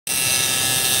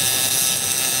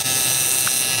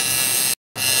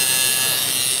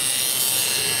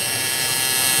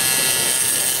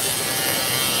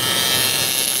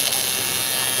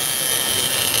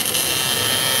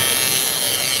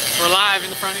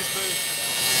furnace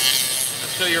booth. I'll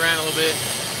show you around a little bit.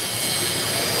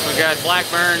 We've got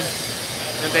Blackburn,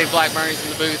 and Dave Blackburn's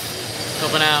in the booth,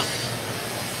 helping out.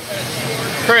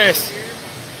 Chris.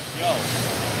 Yo.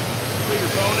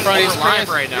 Furnace live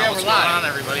right now. Yeah, what's we're going live. on,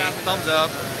 everybody? Thumbs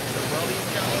up.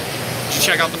 Did you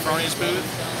check out the Furnace booth?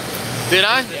 Did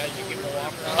I? Yeah, you can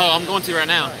walk around. Oh, I'm going to right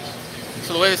now.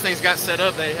 So the way this thing's got set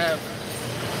up, they have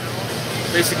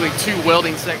basically 2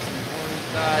 welding sections. One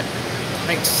side, I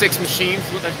think 6 machines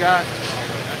is what they've got.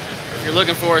 If you're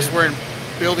looking for us, we're in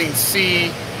building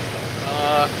C,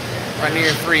 right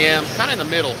near 3M, kind of in the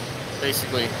middle,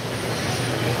 basically.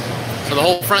 So the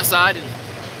whole front side is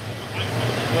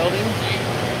welding.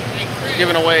 We're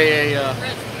giving away a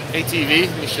ATV.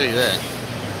 Let me show you that.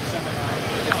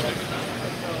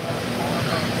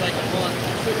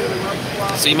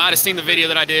 So you might have seen the video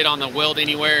that I did on the Weld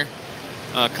Anywhere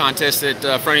contest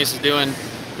that Furnace is doing.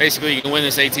 Basically, you can win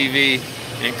this ATV,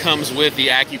 and it comes with the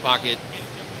AccuPocket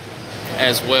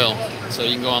as well. So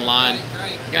you can go online.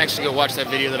 You can actually go watch that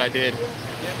video that I did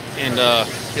and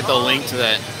get the link to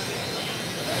that.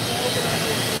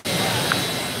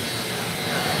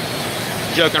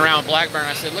 Joking around with Blackburn,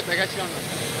 I said, "Look, they got you on the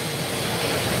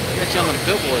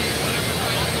billboard."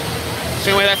 So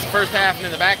anyway, that's the first half, and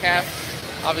then the back half,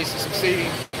 obviously some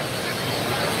seating.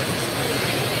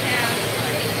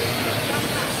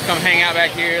 Come hang out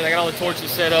back here. They got all the torches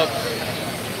set up,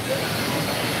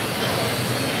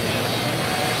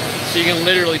 so you can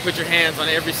literally put your hands on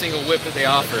every single whip that they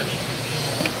offer,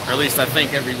 or at least I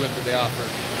think every whip that they offer.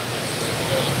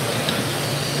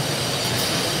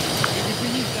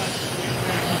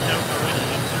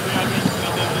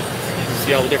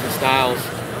 See all the different styles.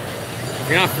 If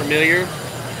you're not familiar,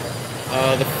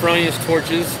 the Fronius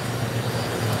torches,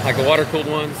 like the water-cooled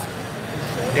ones,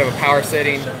 you have a power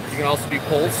setting. You can also do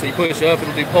pulse. So you push up,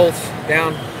 it'll do pulse,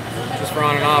 down, just for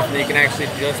on and off, and then you can actually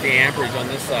adjust the amperage on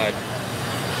this side.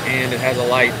 And it has a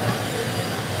light.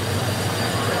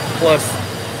 Plus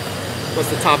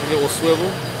the top of it will swivel.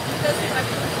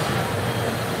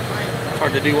 It's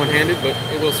hard to do one-handed, but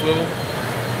it will swivel.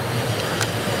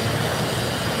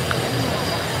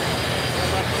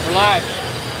 We're live.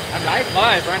 I'm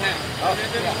live right now. Oh,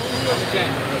 okay.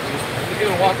 We're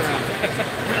doing a walk around.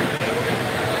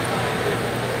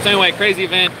 So anyway, crazy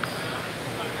event.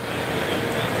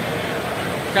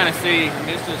 Kind of see,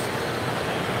 it's just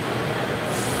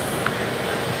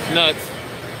nuts.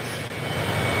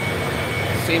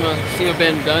 SEMA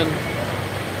been done.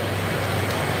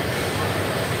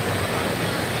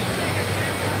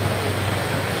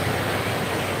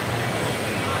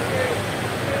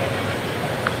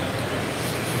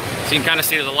 So you can kind of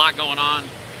see there's a lot going on.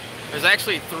 There's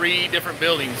actually 3 different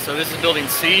buildings. So this is building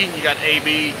C. You got A,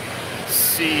 B,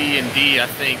 C, and D, I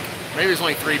think. Maybe there's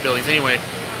only 3 buildings. Anyway,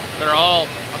 they're all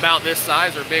about this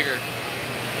size or bigger.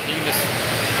 You can just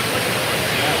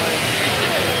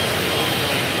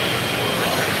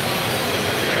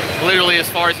literally, as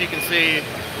far as you can see,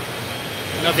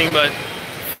 nothing but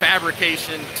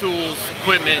fabrication, tools,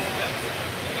 equipment,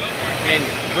 and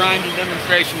grinding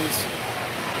demonstrations.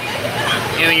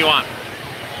 Anything you want.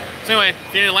 So anyway,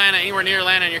 if you're in Atlanta, anywhere near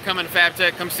Atlanta, and you're coming to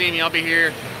FabTech, come see me. I'll be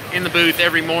here in the booth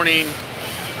every morning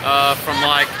from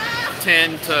like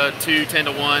 10 to 2, 10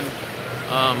 to 1.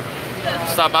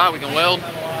 Stop by, we can weld.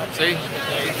 See?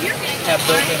 Have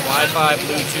built-in Wi-Fi,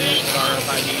 Bluetooth, and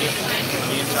RFID on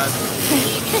the inside.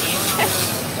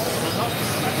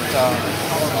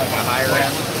 Like a higher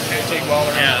end TIG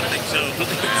welder. Yeah, I think so.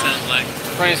 Sounds like.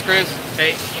 Praise Chris.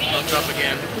 Hey, thumbs up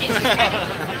again.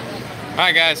 All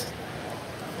right, guys.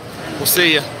 We'll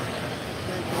see you.